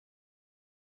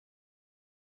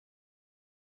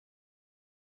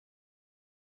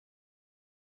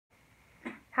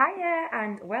Hiya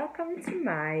and welcome to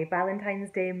my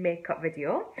Valentine's Day makeup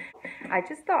video. I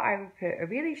just thought I would put a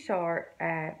really short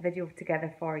video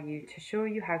together for you to show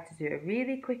you how to do a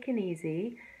really quick and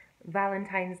easy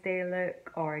Valentine's Day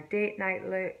look or date night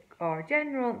look or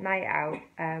general night out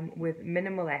with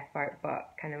minimal effort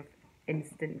but kind of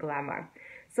instant glamour.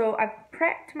 So I've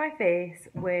prepped my face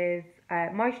with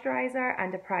moisturiser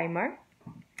and a primer,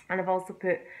 and I've also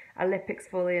put a lip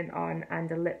exfoliant on and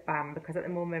a lip balm because at the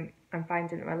moment I'm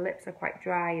finding that my lips are quite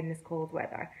dry in this cold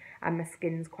weather and my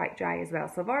skin's quite dry as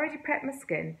well. So I've already prepped my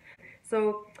skin.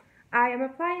 So I am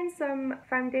applying some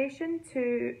foundation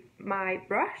to my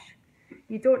brush.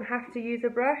 You don't have to use a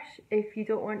brush if you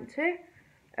don't want to.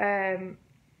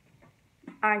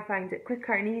 I find it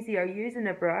quicker and easier using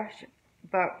a brush,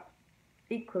 but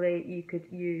equally you could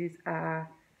use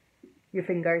your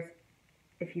fingers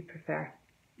if you prefer.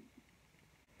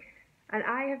 And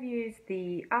I have used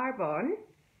the Arbonne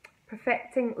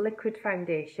Perfecting Liquid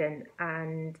Foundation,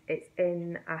 and it's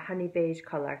in a honey beige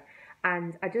colour.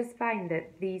 And I just find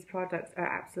that these products are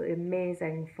absolutely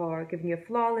amazing for giving you a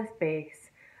flawless base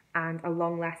and a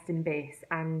long-lasting base.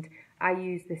 And I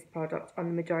use this product on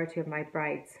the majority of my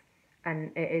brides,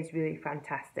 and it is really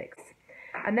fantastic.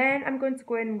 And then I'm going to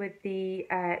go in with the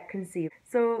concealer.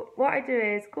 So what I do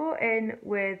is go in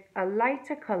with a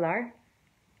lighter colour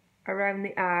around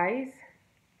the eyes,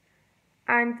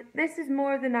 and this is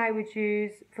more than I would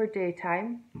use for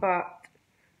daytime, but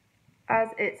as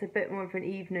it's a bit more of an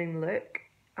evening look,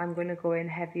 I'm going to go in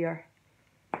heavier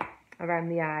around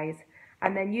the eyes.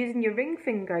 And then using your ring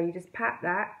finger, you just pat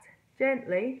that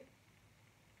gently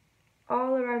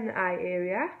all around the eye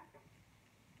area,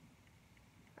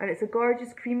 and it's a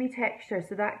gorgeous creamy texture,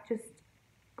 so that just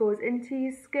goes into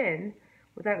your skin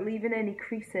without leaving any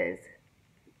creases.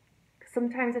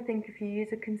 Sometimes I think if you use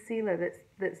a concealer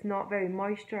that's not very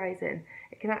moisturising,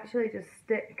 it can actually just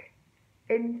stick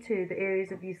into the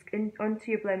areas of your skin, onto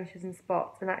your blemishes and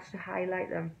spots, and actually highlight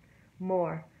them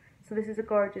more. So this is a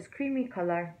gorgeous creamy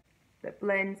colour that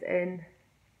blends in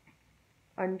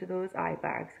under those eye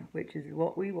bags, which is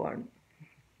what we want.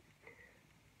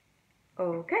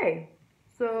 Okay,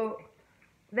 so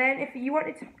then if you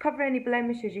wanted to cover any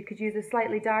blemishes, you could use a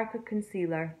slightly darker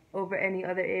concealer over any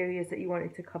other areas that you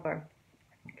wanted to cover.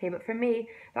 Okay, but for me,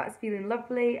 that's feeling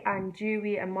lovely and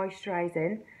dewy and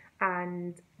moisturising,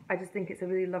 and I just think it's a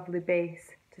really lovely base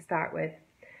to start with.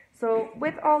 So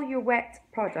with all your wet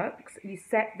products, you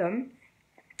set them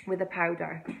with a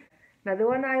powder. Now the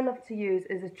one I love to use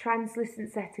is a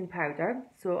translucent setting powder,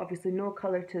 so obviously no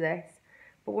colour to this,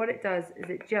 but what it does is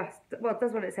it just, well, it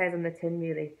does what it says on the tin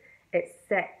really. It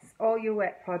sets all your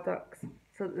wet products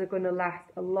so that they're going to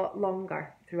last a lot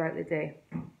longer throughout the day.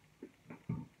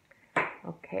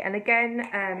 Okay, and again,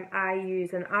 I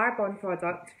use an Arbonne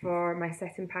product for my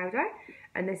setting powder,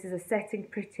 and this is a Setting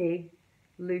Pretty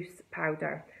loose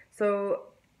powder. So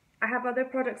I have other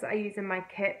products that I use in my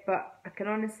kit, but I can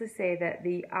honestly say that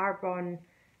the Arbonne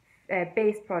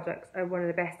base products are one of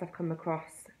the best I've come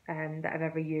across that I've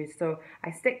ever used. So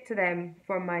I stick to them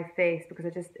for my face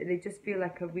because they just feel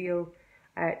like a real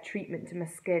treatment to my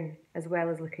skin as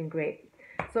well as looking great.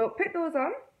 So put those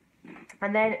on.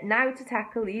 And then now to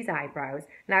tackle these eyebrows.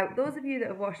 Now those of you that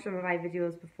have watched some of my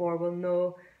videos before will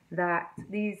know that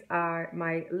these are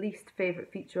my least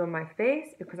favourite feature on my face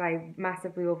because I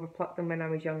massively overplucked them when I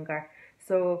was younger.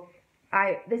 So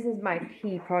this is my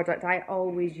key product. I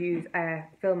always use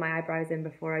fill my eyebrows in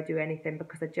before I do anything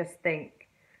because I just think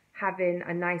having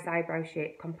a nice eyebrow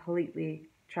shape completely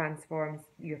transforms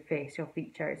your face, your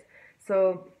features.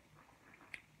 So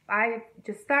I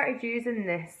just started using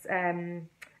this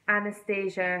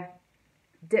Anastasia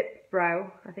Dip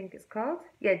Brow, I think it's called.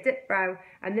 Yeah, Dip Brow,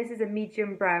 and this is a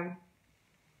medium brown.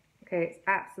 Okay, it's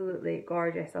absolutely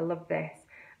gorgeous. I love this.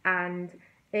 And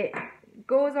it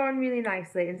goes on really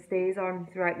nicely and stays on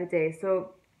throughout the day.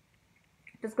 So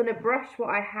just going to brush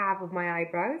what I have of my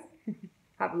eyebrows.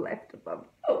 Have left of them.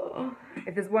 Oh.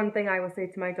 If there's one thing I will say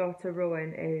to my daughter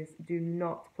Rowan is do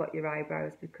not pluck your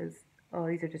eyebrows because, oh,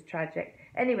 these are just tragic.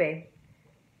 Anyway,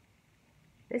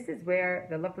 this is where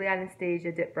the lovely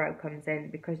Anastasia Dip Brow comes in,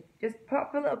 because just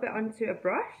pop a little bit onto a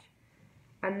brush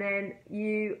and then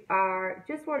you are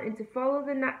just wanting to follow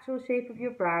the natural shape of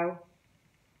your brow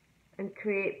and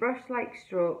create brush-like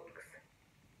strokes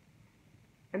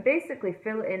and basically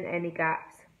fill in any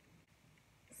gaps.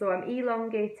 So I'm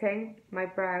elongating my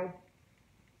brow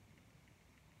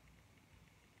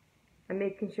and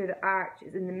making sure the arch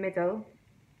is in the middle.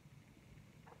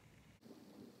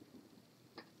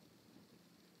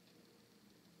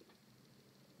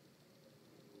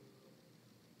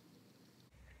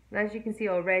 And as you can see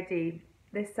already,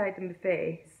 this side of my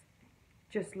face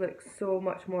just looks so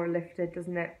much more lifted,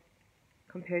 doesn't it,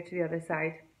 compared to the other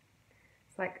side.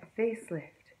 It's like a facelift.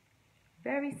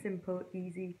 Very simple,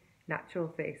 easy,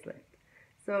 natural facelift.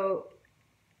 So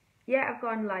yeah, I've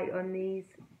gone light on these,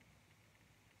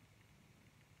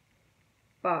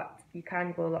 but you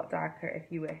can go a lot darker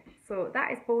if you wish. So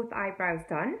that is both eyebrows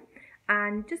done.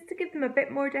 And just to give them a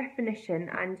bit more definition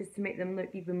and just to make them look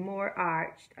even more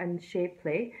arched and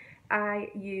shapely, I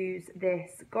use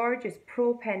this gorgeous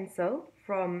Pro pencil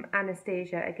from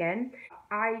Anastasia again.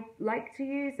 I like to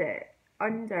use it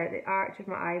under the arch of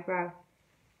my eyebrow.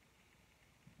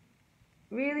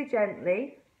 Really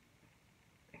gently,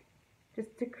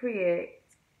 just to create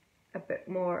a bit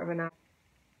more of an eye.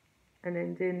 And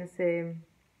then doing the same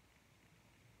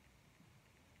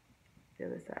the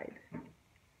other side.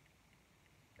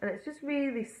 And it's just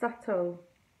really subtle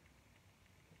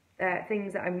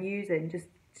things that I'm using just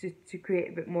to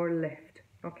create a bit more lift.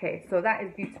 Okay, so that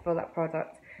is beautiful, that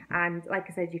product. And like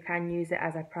I said, you can use it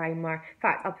as a primer. In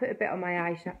fact, I'll put a bit on my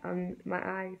eyes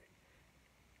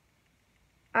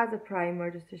as a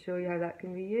primer just to show you how that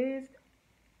can be used.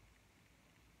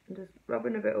 I'm just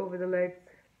rubbing a bit over the lids.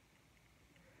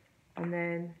 And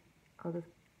then I'll just,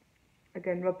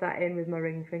 again, rub that in with my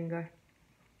ring finger.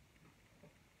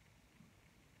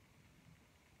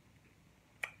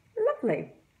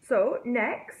 Lovely. So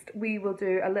next we will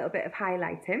do a little bit of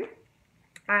highlighting,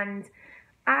 and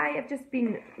I have just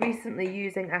been recently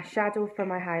using a shadow for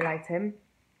my highlighting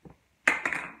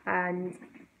and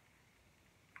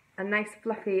a nice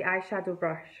fluffy eyeshadow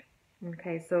brush.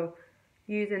 Okay, so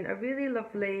using a really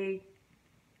lovely,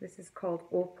 this is called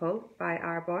Opal by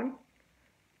Arbonne,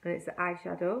 and it's the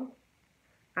eyeshadow,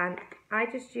 and I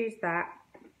just use that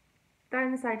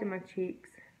down the side of my cheeks.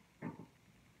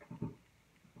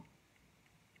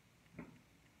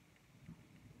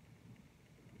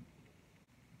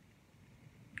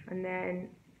 And then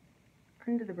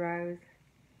under the brows,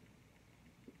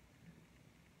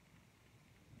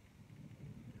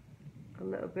 a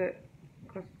little bit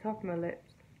across the top of my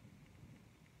lips,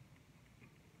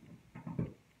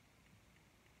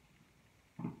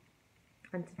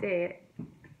 and today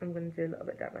I'm going to do a little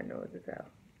bit down my nose as well,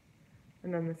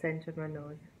 and on the centre of my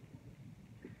nose.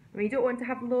 I mean, you don't want to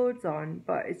have loads on,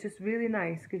 but it's just really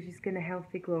nice, gives your skin a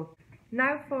healthy glow.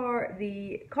 Now for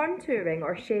the contouring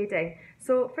or shading.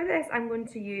 So for this I'm going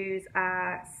to use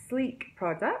a Sleek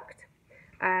product,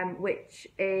 which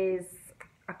is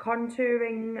a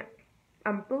contouring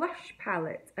and blush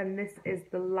palette, and this is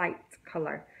the light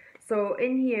colour. So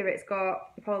in here it's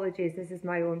got, apologies, this is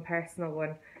my own personal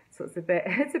one, so it's a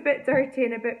bit dirty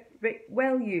and a bit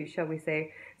well used, shall we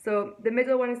say. So the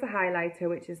middle one is the highlighter,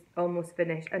 which is almost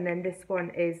finished, and then this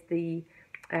one is the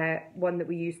one that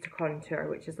we use to contour,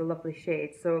 which is a lovely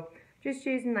shade. So just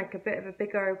using like a bit of a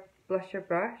bigger blusher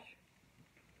brush,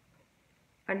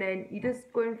 and then you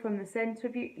just go in from the centre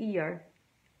of your ear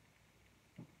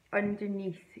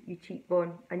underneath your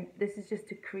cheekbone, and this is just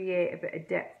to create a bit of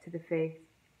depth to the face.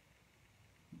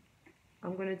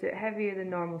 I'm going to do it heavier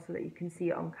than normal so that you can see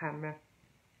it on camera.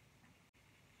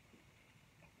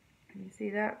 Can you see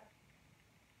that?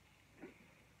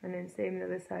 And then same the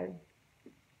other side.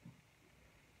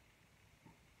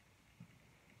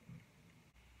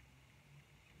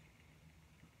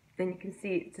 Then you can see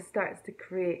it just starts to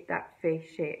create that face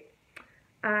shape.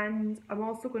 And I'm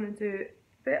also going to do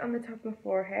a bit on the top of my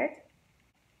forehead.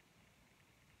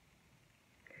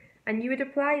 And you would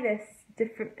apply this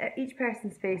different, each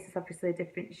person's face is obviously a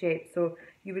different shape, so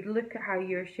you would look at how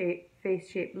your face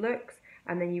shape looks,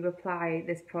 and then you apply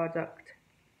this product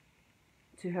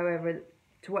to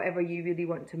whatever you really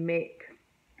want to make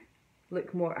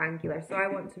look more angular. So I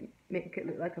want to make it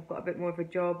look like I've got a bit more of a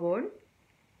jawbone.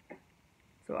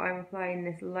 So I'm applying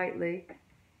this lightly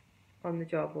on the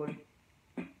jawbone.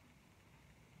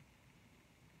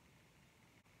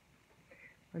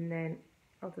 And then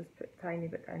I'll just put a tiny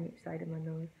bit down each side of my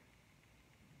nose.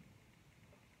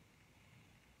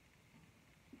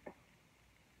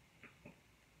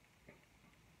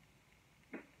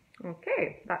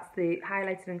 Okay, that's the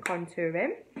highlighting and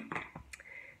contouring.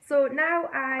 So now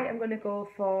I am going to go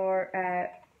for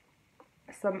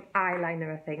some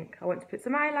eyeliner, I think. I want to put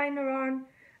some eyeliner on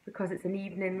because it's an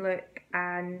evening look,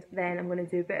 and then I'm going to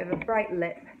do a bit of a bright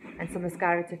lip and some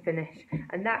mascara to finish.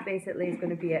 And that basically is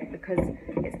going to be it, because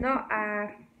it's not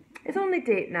it's only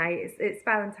date night, it's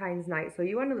Valentine's night, so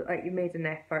you want to look like you made an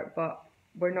effort, but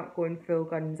we're not going full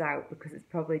guns out because it's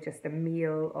probably just a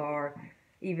meal, or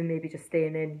even maybe just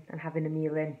staying in and having a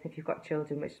meal in if you've got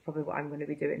children, which is probably what I'm going to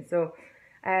be doing. So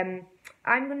I'm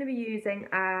going to be using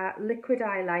a liquid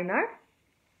eyeliner,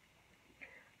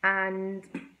 and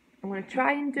I'm going to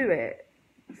try and do it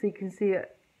so you can see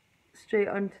it straight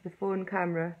onto the phone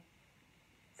camera.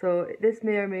 So this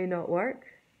may or may not work.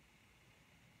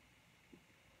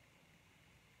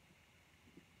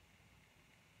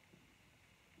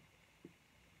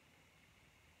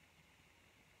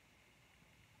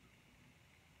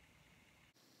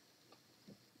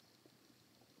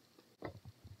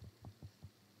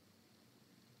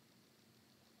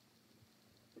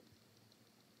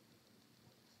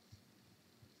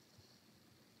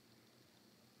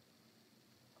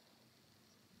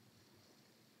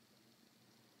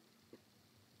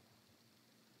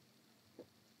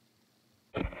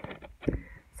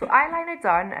 So eyeliner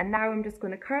done, and now I'm just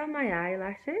going to curl my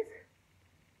eyelashes.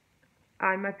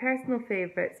 And my personal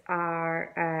favourites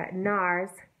are NARS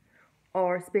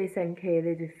or Space NK.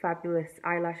 They do fabulous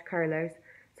eyelash curlers.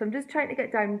 So I'm just trying to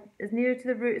get down as near to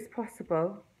the root as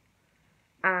possible.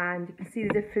 And you can see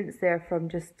the difference there from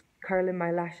just curling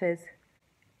my lashes.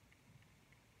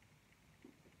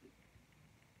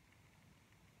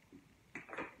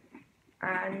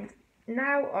 And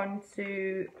now on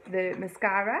to the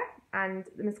mascara, and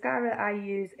the mascara I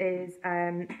use is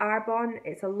Arbonne.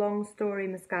 It's a long story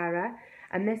mascara,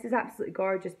 and this is absolutely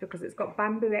gorgeous because it's got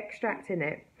bamboo extract in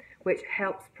it, which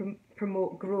helps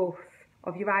promote growth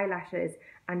of your eyelashes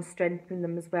and strengthen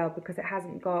them as well, because it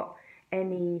hasn't got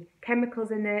any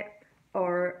chemicals in it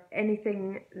or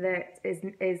anything that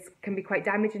can be quite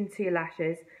damaging to your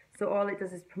lashes. So all it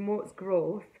does is promotes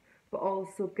growth, but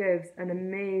also gives an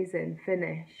amazing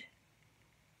finish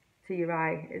to your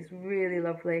eye. It's really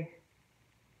lovely.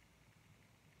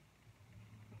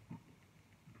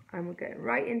 And we're getting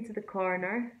right into the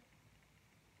corner.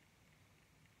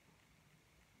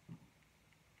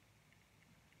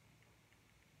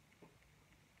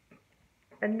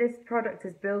 And this product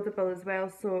is buildable as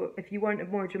well, so if you want a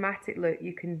more dramatic look,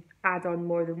 you can add on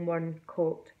more than one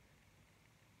coat.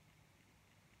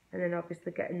 And then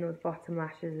obviously getting those bottom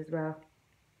lashes as well.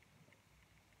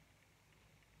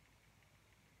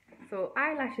 So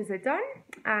eyelashes are done,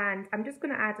 and I'm just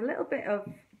going to add a little bit of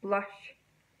blush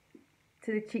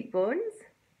to the cheekbones,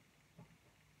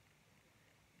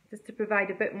 just to provide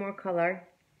a bit more colour.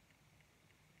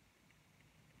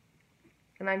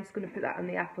 And I'm just going to put that on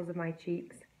the apples of my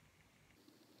cheeks.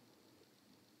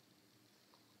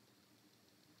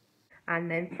 And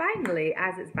then finally,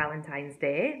 as it's Valentine's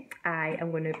Day, I am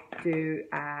going to do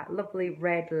a lovely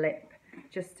red lip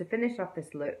just to finish off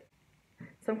this look.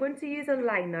 So I'm going to use a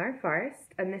liner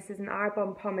first, and this is an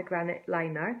Arbonne pomegranate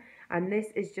liner, and this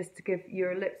is just to give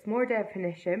your lips more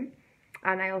definition.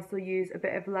 And I also use a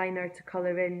bit of liner to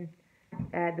colour in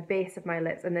the base of my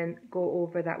lips and then go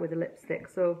over that with a lipstick.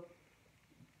 So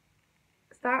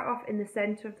start off in the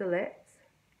centre of the lips.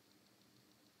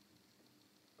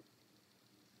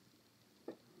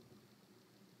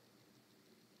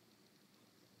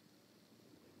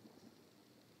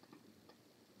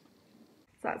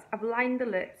 So I've lined the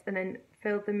lips and then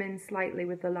filled them in slightly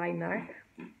with the liner.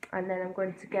 And then I'm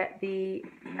going to get the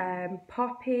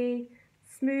Poppy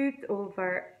smoothed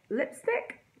over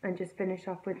lipstick and just finish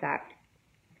off with that.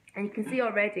 And you can see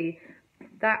already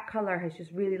that colour has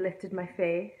just really lifted my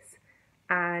face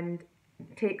and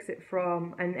takes it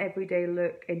from an everyday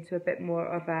look into a bit more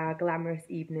of a glamorous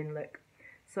evening look.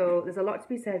 So there's a lot to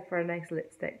be said for a nice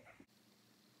lipstick.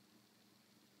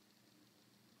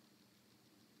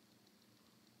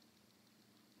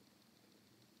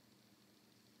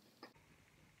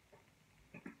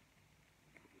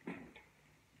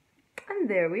 And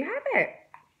there we have it.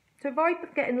 To avoid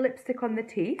getting lipstick on the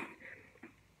teeth,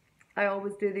 I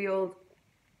always do the old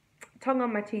tongue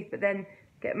on my teeth, but then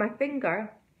get my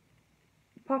finger,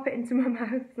 pop it into my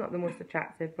mouth. It's not the most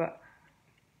attractive,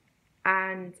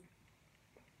 and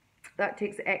that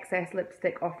takes the excess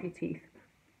lipstick off your teeth.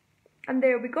 And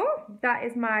there we go. That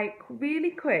is my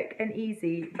really quick and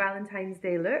easy Valentine's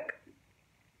Day look.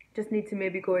 Just need to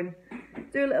maybe go and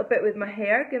do a little bit with my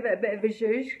hair, give it a bit of a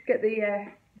zhuzh, get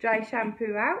the dry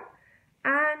shampoo out,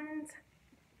 and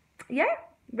yeah,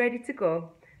 ready to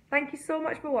go. Thank you so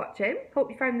much for watching.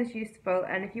 Hope you found this useful,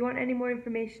 and if you want any more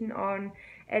information on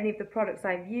any of the products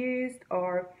I've used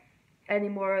or any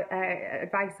more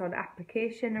advice on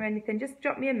application or anything, just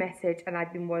drop me a message and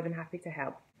I'd be more than happy to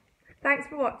help. Thanks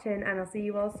for watching, and I'll see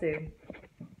you all soon.